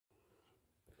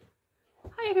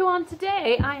Hi everyone,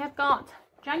 today I have got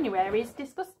January's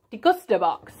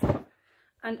Degustabox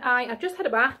and I have just had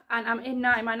a bath and I'm in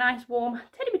now in my nice warm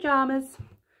teddy pyjamas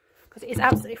because it is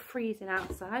absolutely freezing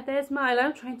outside. There's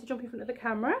Milo trying to jump in front of the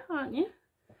camera, aren't you?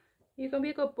 You're going to be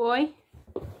a good boy.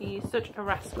 He's such a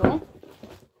rascal.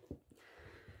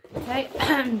 Okay,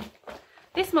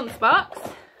 this month's box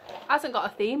hasn't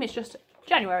got a theme, it's just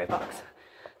January box.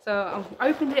 So I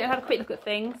opened it and had a quick look at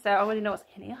things, so I already know what's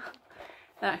in here.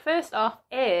 Now, first off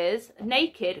is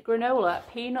Naked Granola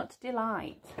Peanut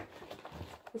Delight.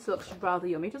 This looks rather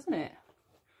yummy, doesn't it?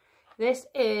 This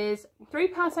is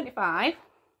 £3.75,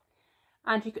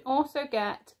 and you can also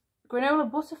get granola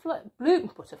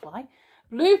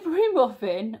blueberry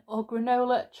muffin or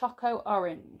granola choco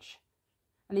orange.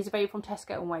 And these are available from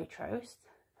Tesco and Waitrose.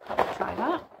 I'll try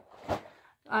that.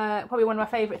 Probably one of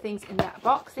my favourite things in that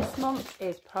box this month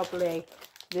is probably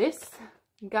this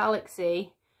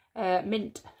Galaxy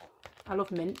mint. I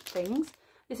love mint things.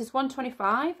 This is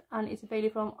 £1.25 and it's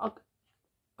available from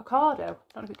Ocado.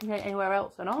 Don't know if it can get anywhere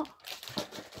else or not.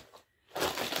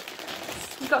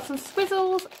 We've got some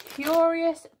Swizzles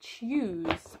Curious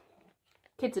Chews.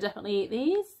 Kids will definitely eat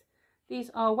these.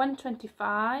 These are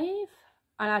 £1.25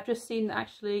 and I've just seen that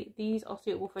actually these are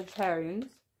suitable for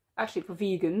vegetarians, actually for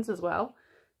vegans as well.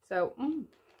 So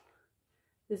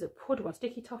there's a pudding one,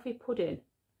 sticky toffee pudding.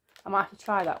 I might have to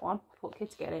try that one. I thought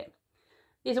kids get it.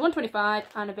 These are £1.25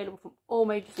 and available from all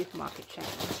major supermarket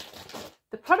chains.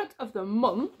 The product of the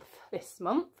month this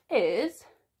month is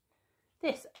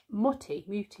this Mutti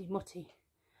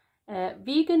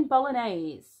vegan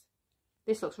bolognese.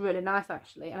 This looks really nice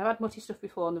actually, and I've had Mutti stuff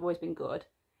before and they've always been good.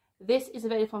 This is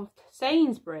available from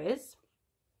Sainsbury's.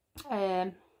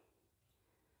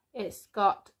 It's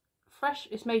got fresh.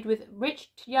 It's made with rich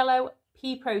yellow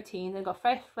pea protein and got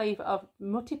fresh flavour of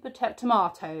Mutti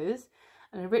tomatoes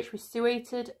and enriched with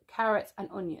sweetened carrots and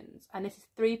onions. And this is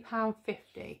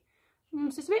 £3.50.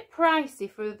 So it's a bit pricey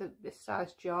for this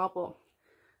size jar, but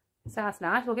it sounds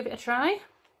nice. We'll give it a try.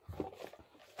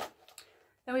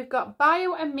 Then we've got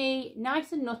Bio and Me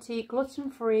Nice and Nutty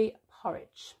Gluten-Free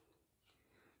Porridge.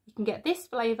 You can get this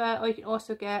flavour, or you can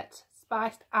also get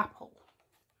spiced apple.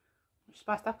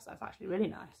 Spiced apple sounds actually really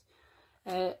nice.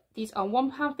 These are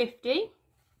 £1.50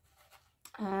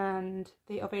 and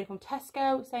they are available from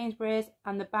Tesco, Sainsbury's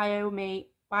and the Bio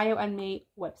and Me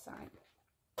website.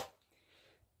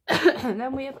 And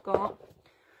then we have got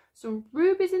some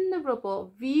Rubies in the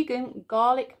Rubble vegan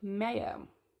garlic mayo.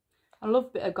 I love a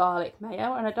bit of garlic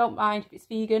mayo and I don't mind if it's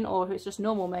vegan or if it's just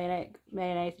normal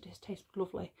mayonnaise. It just tastes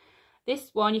lovely.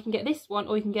 This one, you can get this one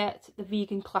or you can get the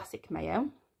vegan classic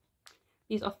mayo.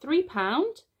 These are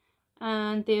 £3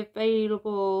 and they're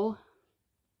available.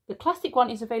 The classic one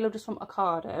is available just from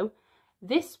Ocado.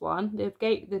 This one, the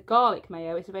garlic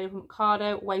mayo, is available from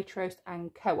Ocado, Waitrose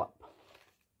and Co-op.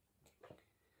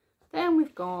 Then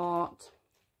we've got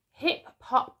Hip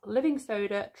Hop Living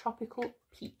Soda Tropical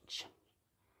Peach.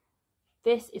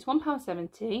 This is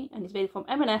 £1.70 and it's available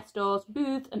from M&S stores,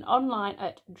 booths and online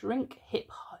at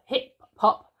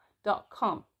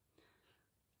drinkhip.com.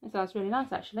 It sounds really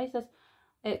nice actually. It says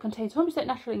it contains 100%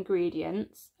 natural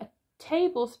ingredients, a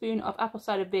tablespoon of apple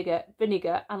cider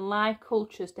vinegar and live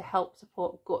cultures to help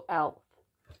support gut health.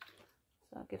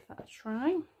 So I'll give that a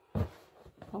try. I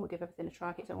will give everything a try.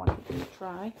 I don't want everything to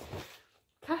try.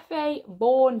 Cafe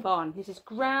Bonbon. This is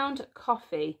ground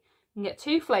coffee. You can get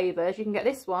two flavours. You can get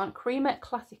this one, Crema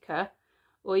Classica,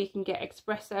 or you can get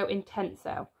Espresso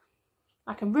Intenso.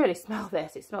 I can really smell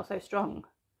this. It smells so strong.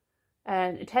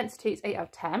 And intensity is 8 out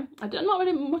of 10. I'm not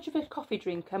really much of a coffee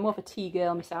drinker. I'm more of a tea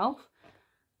girl myself.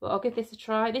 But I'll give this a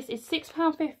try. This is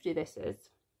 £6.50 this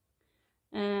is.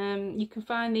 You can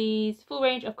find these full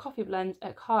range of coffee blends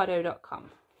at cardo.com.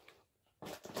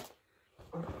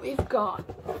 We've got,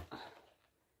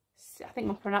 I think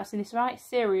I'm pronouncing this right,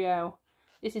 Cereal.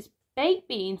 This is baked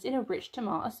beans in a rich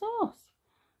tomato sauce.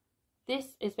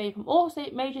 This is made from all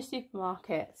major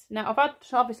supermarkets. Now I've had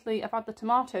the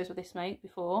tomatoes with this mate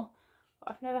before,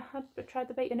 but I've never tried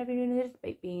the baked. I never even did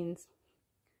baked beans.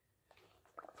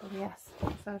 So yes,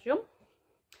 that sounds yum.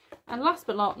 And last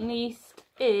but not least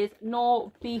is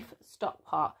Knorr Beef Stock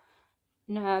Pot.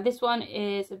 Now this one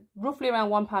is roughly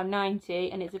around £1.90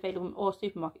 and it's available in all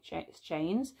supermarket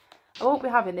chains. I won't be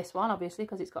having this one obviously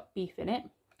because it's got beef in it.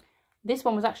 This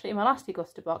one was actually in my last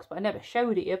Degustabox, but I never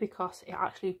showed it here because it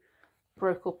actually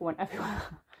broke up and went everywhere.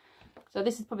 So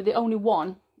this is probably the only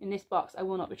one in this box I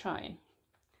will not be trying.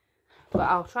 But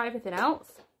I'll try everything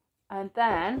else. And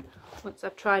then, once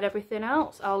I've tried everything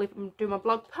else, I'll even do my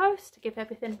blog post to give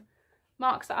everything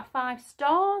marks out of 5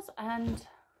 stars and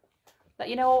let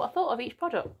you know what I thought of each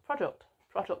product. I can't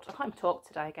even talk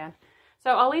today again.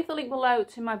 So I'll leave the link below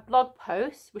to my blog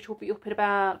post, which will be up in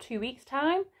about 2 weeks'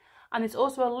 time. And there's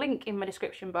also a link in my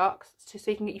description box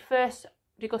so you can get your first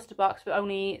Degustabox for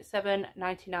only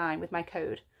 $7.99 with my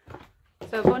code.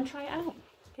 So go and try it out.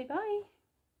 Okay, bye.